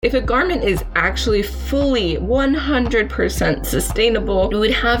If a garment is actually fully 100% sustainable, it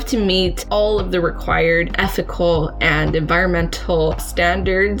would have to meet all of the required ethical and environmental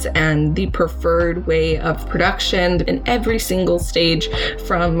standards and the preferred way of production in every single stage,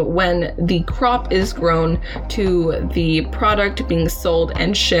 from when the crop is grown to the product being sold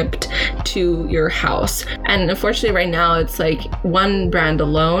and shipped to your house. And unfortunately right now it's like one brand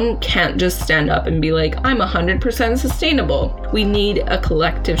alone can't just stand up and be like, I'm 100% sustainable. We need a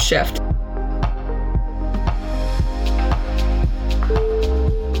collective shift.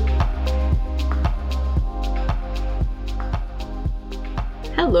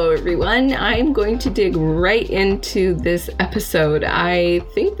 Hello everyone, I'm going to dig right into this episode. I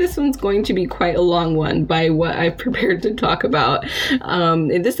think this one's going to be quite a long one by what I've prepared to talk about.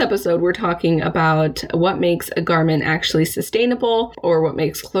 In this episode, we're talking about what makes a garment actually sustainable, or what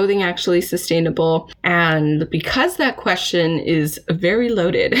makes clothing actually sustainable. And because that question is very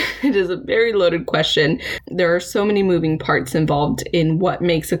loaded, it is a very loaded question. There are so many moving parts involved in what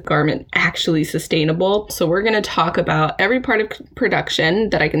makes a garment actually sustainable. So we're going to talk about every part of production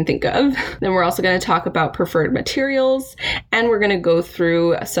that I can think of. Then we're also going to talk about preferred materials, and we're going to go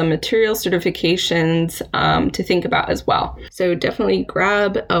through some material certifications to think about as well. So definitely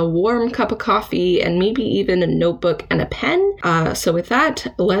grab a warm cup of coffee and maybe even a notebook and a pen. So with that,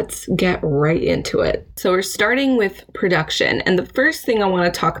 let's get right into it. So we're starting with production, and the first thing I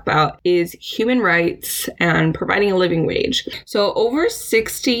want to talk about is human rights and providing a living wage. So over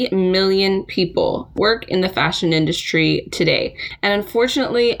 60 million people work in the fashion industry today, and unfortunately,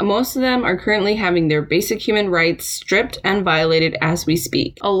 most of them are currently having their basic human rights stripped and violated as we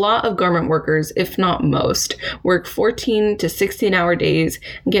speak. A lot of garment workers, if not most, work 14 to 16-hour days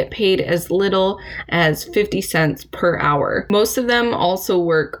and get paid as little as 50 cents per hour. Most of them also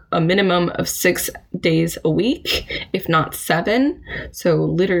work a minimum of 6 days a week, if not 7. So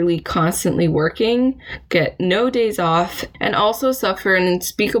literally constantly working, get no days off, and also suffer an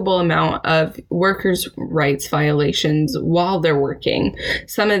unspeakable amount of workers' rights violations while they're working.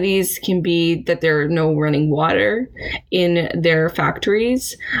 Some of these can be that there are no running water in their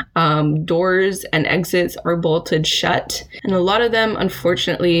factories, doors and exits are bolted shut, and a lot of them,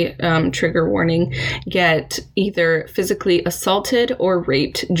 unfortunately, trigger warning, get either physically assaulted or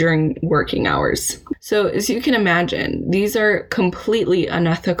raped during working hours. So as you can imagine, these are completely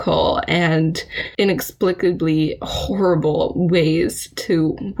unethical and inexplicably horrible ways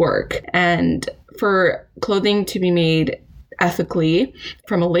to work. And for clothing to be made ethically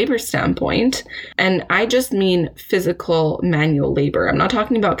from a labor standpoint, and I just mean physical manual labor. I'm not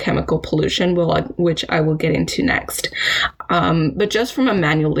talking about chemical pollution, which I will get into next. But just from a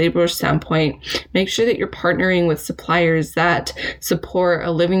manual labor standpoint, make sure that you're partnering with suppliers that support a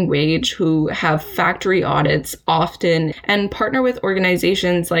living wage, who have factory audits often, and partner with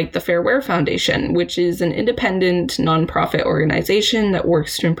organizations like the Fair Wear Foundation, which is an independent nonprofit organization that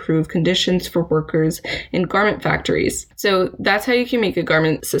works to improve conditions for workers in garment factories. So that's how you can make a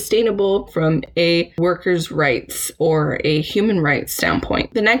garment sustainable from a workers' rights or a human rights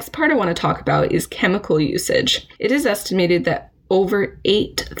standpoint. The next part I want to talk about is chemical usage. It is estimated that over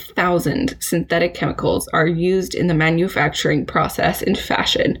 8,000 synthetic chemicals are used in the manufacturing process in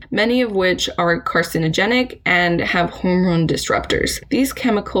fashion, many of which are carcinogenic and have hormone disruptors. These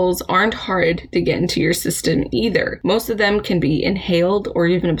chemicals aren't hard to get into your system either. Most of them can be inhaled or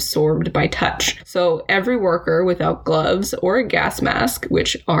even absorbed by touch. So every worker without gloves or a gas mask,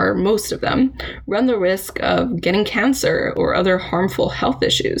 which are most of them, run the risk of getting cancer or other harmful health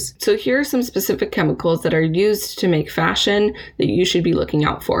issues. So here are some specific chemicals that are used to make fashion that you should be looking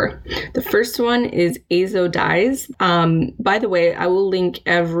out for. The first one is azo dyes. By the way, I will link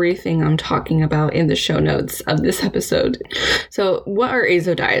everything I'm talking about in the show notes of this episode. So what are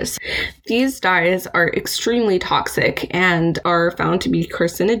azo dyes? These dyes are extremely toxic and are found to be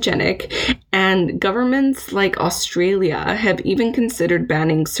carcinogenic, and governments like Australia have even considered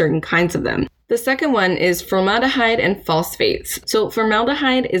banning certain kinds of them. The second one is formaldehyde and phosphates. So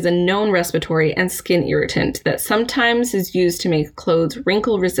formaldehyde is a known respiratory and skin irritant that sometimes is used to make clothes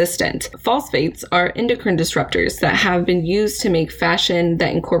wrinkle resistant. Phosphates are endocrine disruptors that have been used to make fashion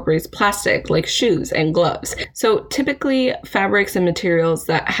that incorporates plastic, like shoes and gloves. So typically fabrics and materials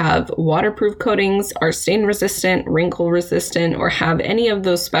that have waterproof coatings, are stain resistant, wrinkle resistant, or have any of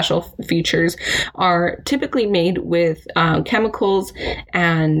those special features are typically made with chemicals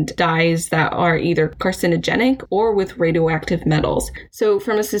and dyes that are either carcinogenic or with radioactive metals. So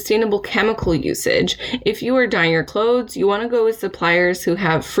from a sustainable chemical usage, if you are dyeing your clothes, you want to go with suppliers who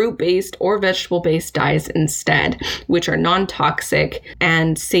have fruit-based or vegetable-based dyes instead, which are non-toxic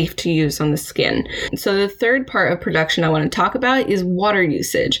and safe to use on the skin. So the third part of production I want to talk about is water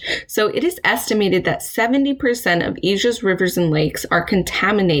usage. So it is estimated that 70% of Asia's rivers and lakes are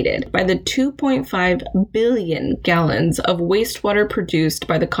contaminated by the 2.5 billion gallons of wastewater produced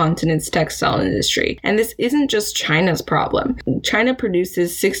by the continent's textile industry. And this isn't just China's problem. China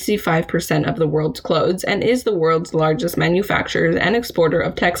produces 65% of the world's clothes and is the world's largest manufacturer and exporter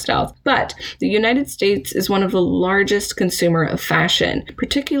of textiles. But the United States is one of the largest consumer of fashion,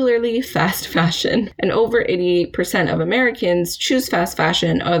 particularly fast fashion. And over 88% of Americans choose fast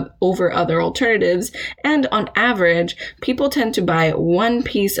fashion over other alternatives. And on average, people tend to buy one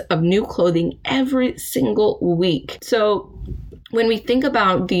piece of new clothing every single week. So when we think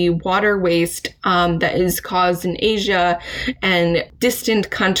about the water waste that is caused in Asia and distant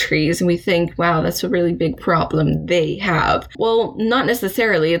countries, and we think, wow, that's a really big problem they have. Well, not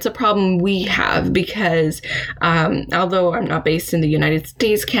necessarily. It's a problem we have because although I'm not based in the United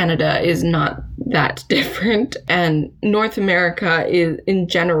States, Canada is not that different. And North America is, in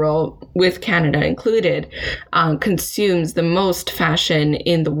general, with Canada included, consumes the most fashion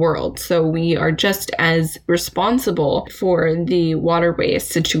in the world. So we are just as responsible for the water waste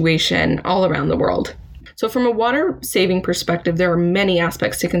situation all around the world. So from a water saving perspective, there are many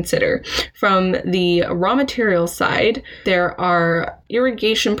aspects to consider. From the raw material side, there are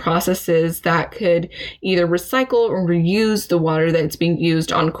irrigation processes that could either recycle or reuse the water that's being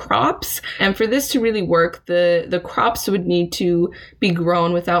used on crops. And for this to really work, the crops would need to be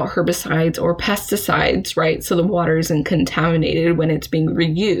grown without herbicides or pesticides, right? So the water isn't contaminated when it's being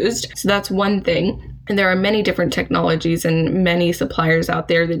reused. So that's one thing. And there are many different technologies and many suppliers out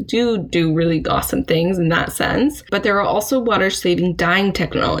there that do really awesome things in that sense. But there are also water-saving dyeing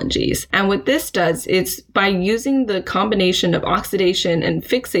technologies. And what this does, it's by using the combination of oxidation and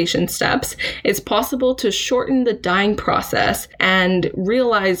fixation steps, it's possible to shorten the dyeing process and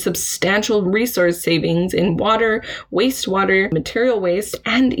realize substantial resource savings in water, wastewater, material waste,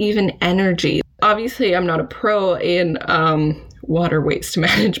 and even energy. Obviously, I'm not a pro in water waste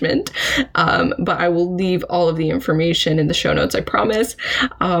management, but I will leave all of the information in the show notes, I promise.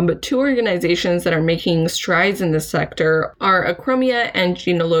 But two organizations that are making strides in this sector are Acromia and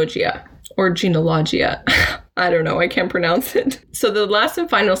Genealogia. I don't know, I can't pronounce it. So the last and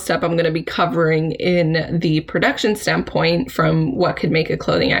final step I'm going to be covering in the production standpoint from what could make a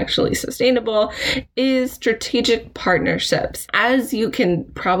clothing actually sustainable is strategic partnerships. As you can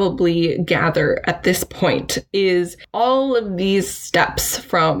probably gather at this point, is all of these steps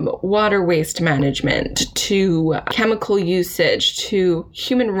from water waste management to chemical usage to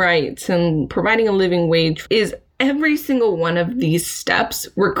human rights and providing a living wage, is every single one of these steps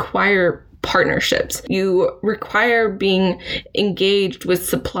require partnerships. You require being engaged with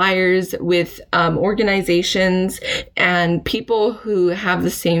suppliers, with organizations, and people who have the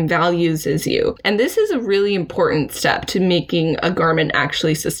same values as you. And this is a really important step to making a garment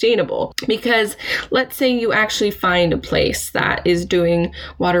actually sustainable. Because let's say you actually find a place that is doing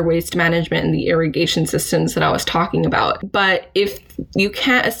water waste management and the irrigation systems that I was talking about. But if you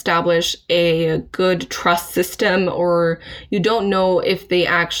can't establish a good trust system, or you don't know if they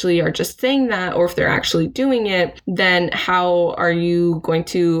actually are just saying that or if they're actually doing it, then how are you going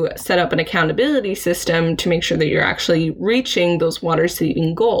to set up an accountability system to make sure that you're actually reaching those water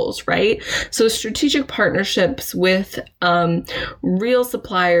saving goals, right? So strategic partnerships with real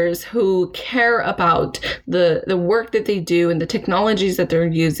suppliers who care about the work that they do and the technologies that they're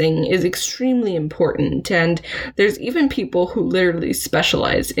using is extremely important. And there's even people who literally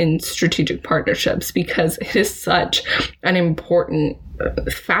specialize in strategic partnerships because it is such an important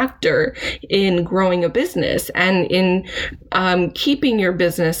factor in growing a business and in keeping your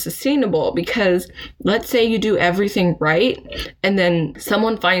business sustainable. Because let's say you do everything right and then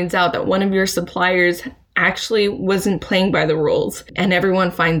someone finds out that one of your suppliers actually wasn't playing by the rules and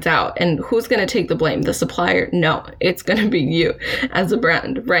everyone finds out, and who's going to take the blame? The supplier? No, it's going to be you as a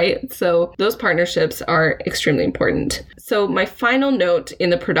brand, right? So those partnerships are extremely important. So my final note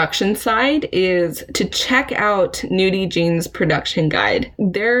in the production side is to check out Nudie Jeans production guide.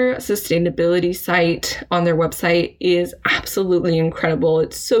 Their sustainability site on their website is absolutely incredible.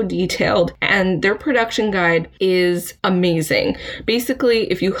 It's so detailed, and their production guide is amazing. Basically,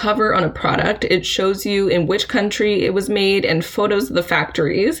 if you hover on a product, it shows you you in which country it was made and photos of the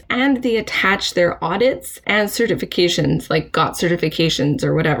factories, and they attach their audits and certifications, like GOT certifications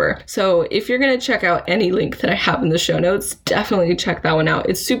or whatever. So if you're going to check out any link that I have in the show notes, definitely check that one out.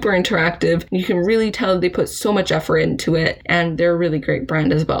 It's super interactive. You can really tell they put so much effort into it, and they're a really great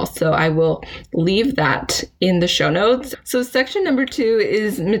brand as well. So I will leave that in the show notes. So section number 2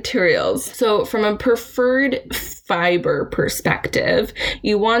 is materials. So from a preferred fiber perspective,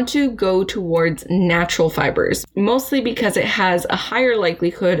 you want to go towards natural fibers, mostly because it has a higher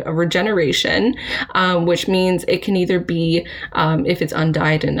likelihood of regeneration, which means it can either be, if it's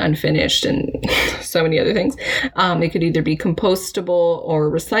undyed and unfinished and so many other things, it could either be compostable or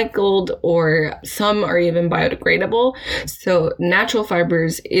recycled, or some are even biodegradable. So natural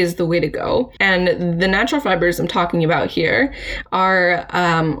fibers is the way to go. And the natural fibers I'm talking about here are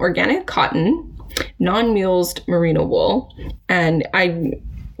organic cotton, non-mulesed merino wool, and I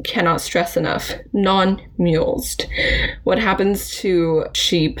cannot stress enough, non-mulesed. What happens to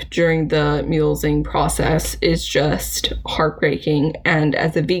sheep during the mulesing process is just heartbreaking, and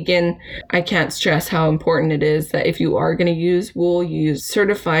as a vegan, I can't stress how important it is that if you are going to use wool, you use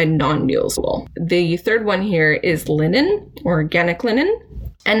certified non-mulesed wool. The third one here is linen, or organic linen,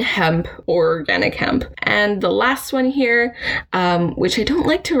 and hemp, or organic hemp. And the last one here, which I don't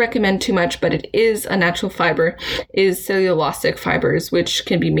like to recommend too much, but it is a natural fiber, is cellulosic fibers, which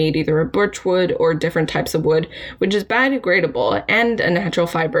can be made either of birchwood or different types of wood, which is biodegradable and a natural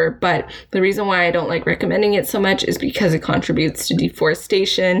fiber. But the reason why I don't like recommending it so much is because it contributes to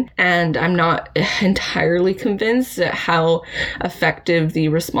deforestation, and I'm not entirely convinced at how effective the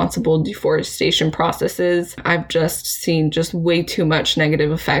responsible deforestation process is. I've just seen just way too much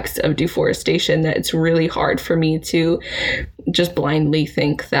negative effects of deforestation that it's really hard for me to just blindly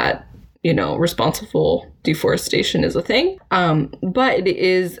think that, responsible deforestation is a thing. But it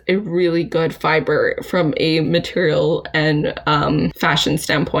is a really good fiber from a material and fashion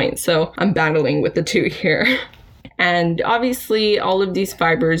standpoint. So I'm battling with the two here. And obviously, all of these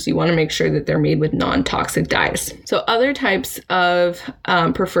fibers, you want to make sure that they're made with non-toxic dyes. So other types of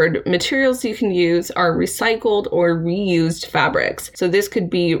preferred materials you can use are recycled or reused fabrics. So this could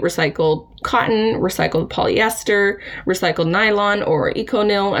be recycled cotton, recycled polyester, recycled nylon, or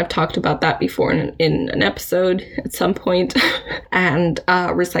eco-nil. I've talked about that before in an episode at some point. And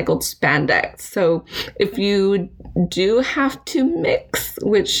recycled spandex. So if you do have to mix,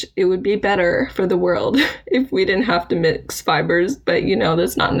 which it would be better for the world if we didn't have to mix fibers, but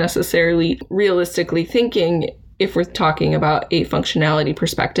that's not necessarily realistically thinking. If we're talking about a functionality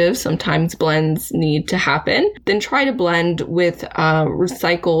perspective, sometimes blends need to happen. Then try to blend with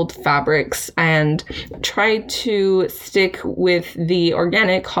recycled fabrics and try to stick with the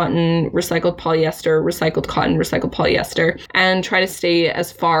organic cotton, recycled polyester, recycled cotton, recycled polyester, and try to stay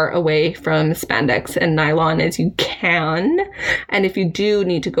as far away from spandex and nylon as you can. And if you do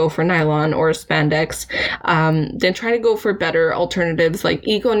need to go for nylon or spandex, then try to go for better alternatives like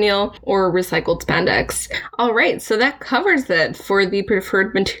eco-nil or recycled spandex. All right. So that covers it for the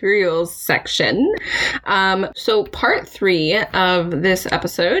preferred materials section. So part 3 of this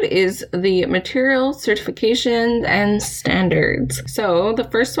episode is the material certifications and standards. So the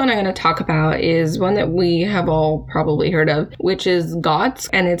first one I'm going to talk about is one that we have all probably heard of, which is GOTS,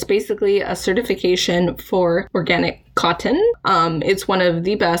 and it's basically a certification for organic cotton. It's one of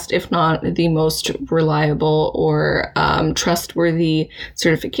the best, if not the most reliable or trustworthy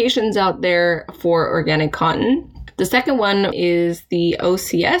certifications out there for organic cotton. The second one is the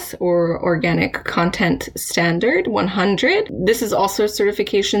OCS, or Organic Content Standard 100. This is also a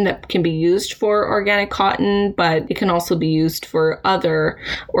certification that can be used for organic cotton, but it can also be used for other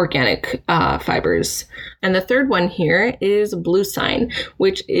organic fibers. And the third one here is Blue Sign,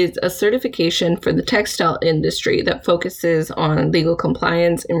 which is a certification for the textile industry that focuses on legal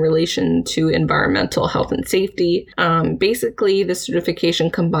compliance in relation to environmental health and safety. Basically, the certification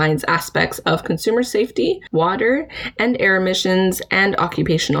combines aspects of consumer safety, water and air emissions, and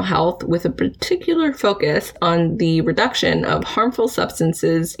occupational health, with a particular focus on the reduction of harmful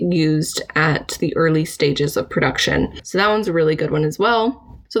substances used at the early stages of production. So that one's a really good one as well.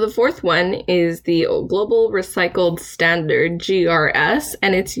 So the fourth one is the Global Recycled Standard, GRS,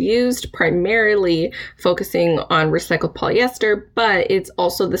 and it's used primarily focusing on recycled polyester, but it's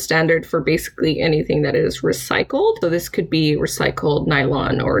also the standard for basically anything that is recycled. So this could be recycled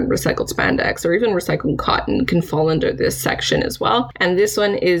nylon or recycled spandex, or even recycled cotton can fall under this section as well. And this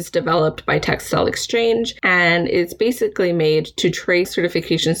one is developed by Textile Exchange, and it's basically made to trace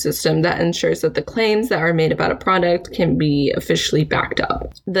certification system that ensures that the claims that are made about a product can be officially backed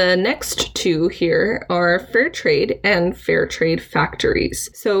up. The next two here are fair trade and fair trade factories.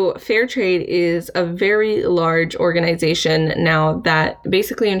 So fair trade is a very large organization now that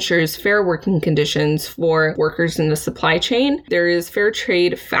basically ensures fair working conditions for workers in the supply chain. There is fair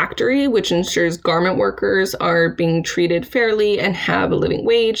trade factory, which ensures garment workers are being treated fairly and have a living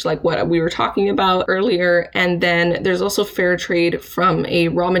wage, like what we were talking about earlier. And then there's also fair trade from a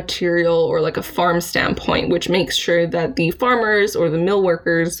raw material or like a farm standpoint, which makes sure that the farmers or the mill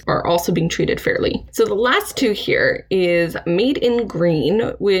workers are also being treated fairly. So the last two here is made in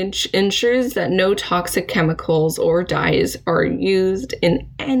green, which ensures that no toxic chemicals or dyes are used in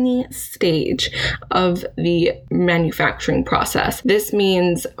any stage of the manufacturing process. This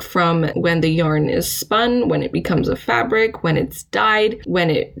means from when the yarn is spun, when it becomes a fabric, when it's dyed, when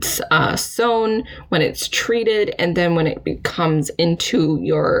it's sewn, when it's treated, and then when it comes into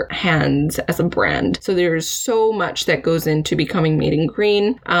your hands as a brand. So there's so much that goes into becoming made in green.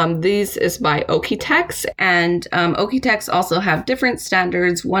 These is by Oeki-Tex, and Oeki-Tex also have different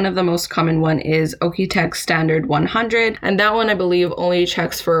standards. One of the most common one is Oeki-Tex Standard 100, and that one I believe only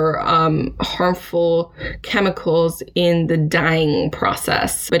checks for harmful chemicals in the dyeing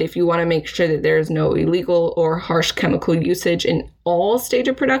process. But if you want to make sure that there is no illegal or harsh chemical usage in all stage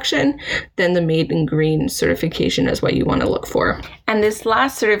of production, then the made in green certification is what you want to look for. And this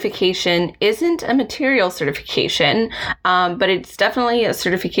last certification isn't a material certification, but it's definitely a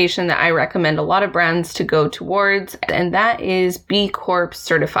certification that I recommend a lot of brands to go towards, and that is B Corp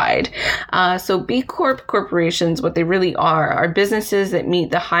certified. So B Corp corporations, what they really are businesses that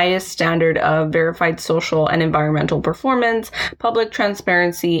meet the highest standard of verified social and environmental performance, public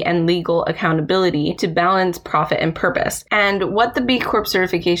transparency, and legal accountability to balance profit and purpose. And what the B Corp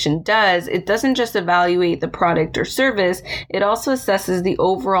certification does, it doesn't just evaluate the product or service, it also assesses the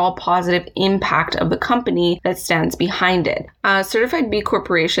overall positive impact of the company that stands behind it. Certified B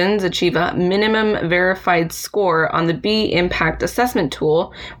corporations achieve a minimum verified score on the B Impact Assessment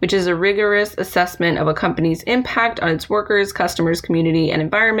Tool, which is a rigorous assessment of a company's impact on its workers, customers, community, and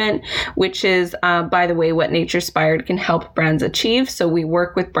environment, which is, by the way, what Naturespired can help brands achieve. So we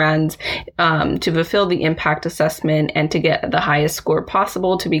work with brands to fulfill the impact assessment and to get the highest score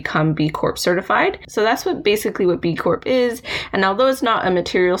possible to become B Corp certified. So that's basically what B Corp is. And although it's not a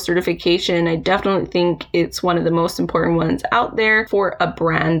material certification, I definitely think it's one of the most important ones out there for a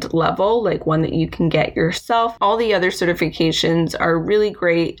brand level, like one that you can get yourself. All the other certifications are really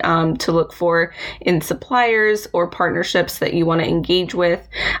great to look for in suppliers or partnerships that you want to engage with.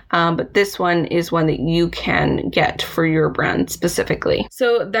 But this one is one that you can get for your brand specifically.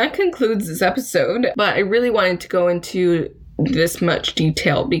 So that concludes this episode, but I really wanted to go into this much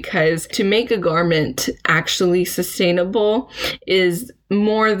detail because to make a garment actually sustainable is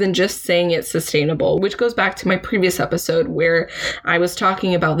more than just saying it's sustainable, which goes back to my previous episode where I was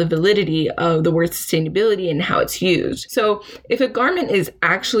talking about the validity of the word sustainability and how it's used. So if a garment is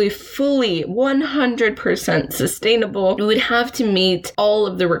actually fully 100% sustainable, it would have to meet all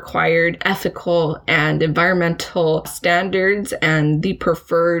of the required ethical and environmental standards and the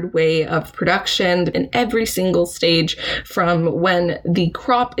preferred way of production in every single stage from when the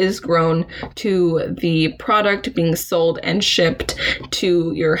crop is grown to the product being sold and shipped to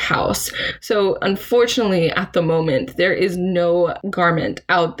your house. So unfortunately, at the moment, there is no garment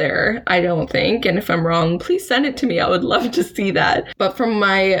out there, I don't think. And if I'm wrong, please send it to me. I would love to see that. But from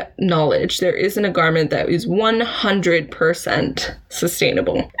my knowledge, there isn't a garment that is 100%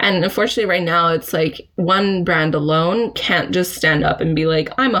 sustainable. And unfortunately, right now, it's like one brand alone can't just stand up and be like,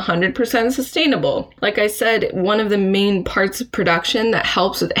 I'm 100% sustainable. Like I said, one of the main parts of production that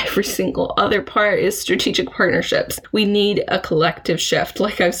helps with every single other part is strategic partnerships. We need a collective shift.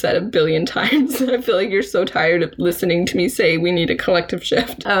 Like I've said a billion times, I feel like you're so tired of listening to me say we need a collective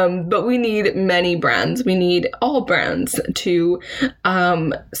shift. But we need many brands. We need all brands to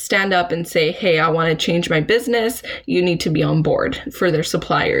stand up and say, hey, I want to change my business. You need to be on board for their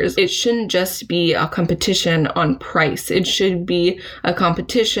suppliers. It shouldn't just be a competition on price. It should be a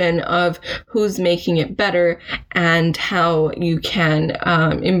competition of who's making it better and how you can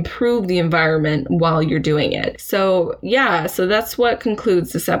improve the environment while you're doing it. So yeah, so that's what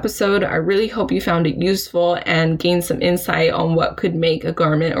concludes this episode. I really hope you found it useful and gained some insight on what could make a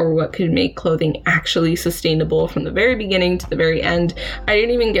garment or what could make clothing actually sustainable from the very beginning to the very end. I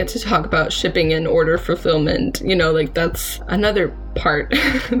didn't even get to talk about shipping and order fulfillment. You know, like that's another part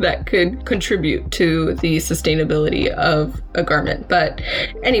that could contribute to the sustainability of a garment. But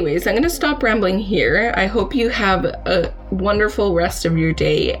anyways, I'm going to stop rambling here. I hope you have a wonderful rest of your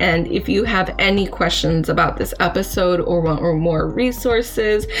day. And if you have any questions about this episode or want more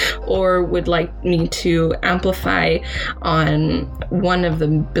resources or would like me to amplify on one of the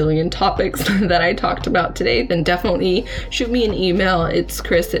billion topics that I talked about today, then definitely shoot me an email. It's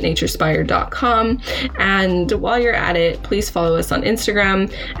chris@naturespire.com. And while you're at it, please follow us on Instagram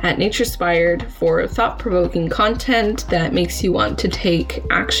 @naturespired for thought-provoking content that makes you want to take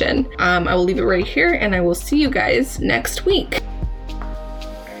action. I will leave it right here, and I will see you guys next week.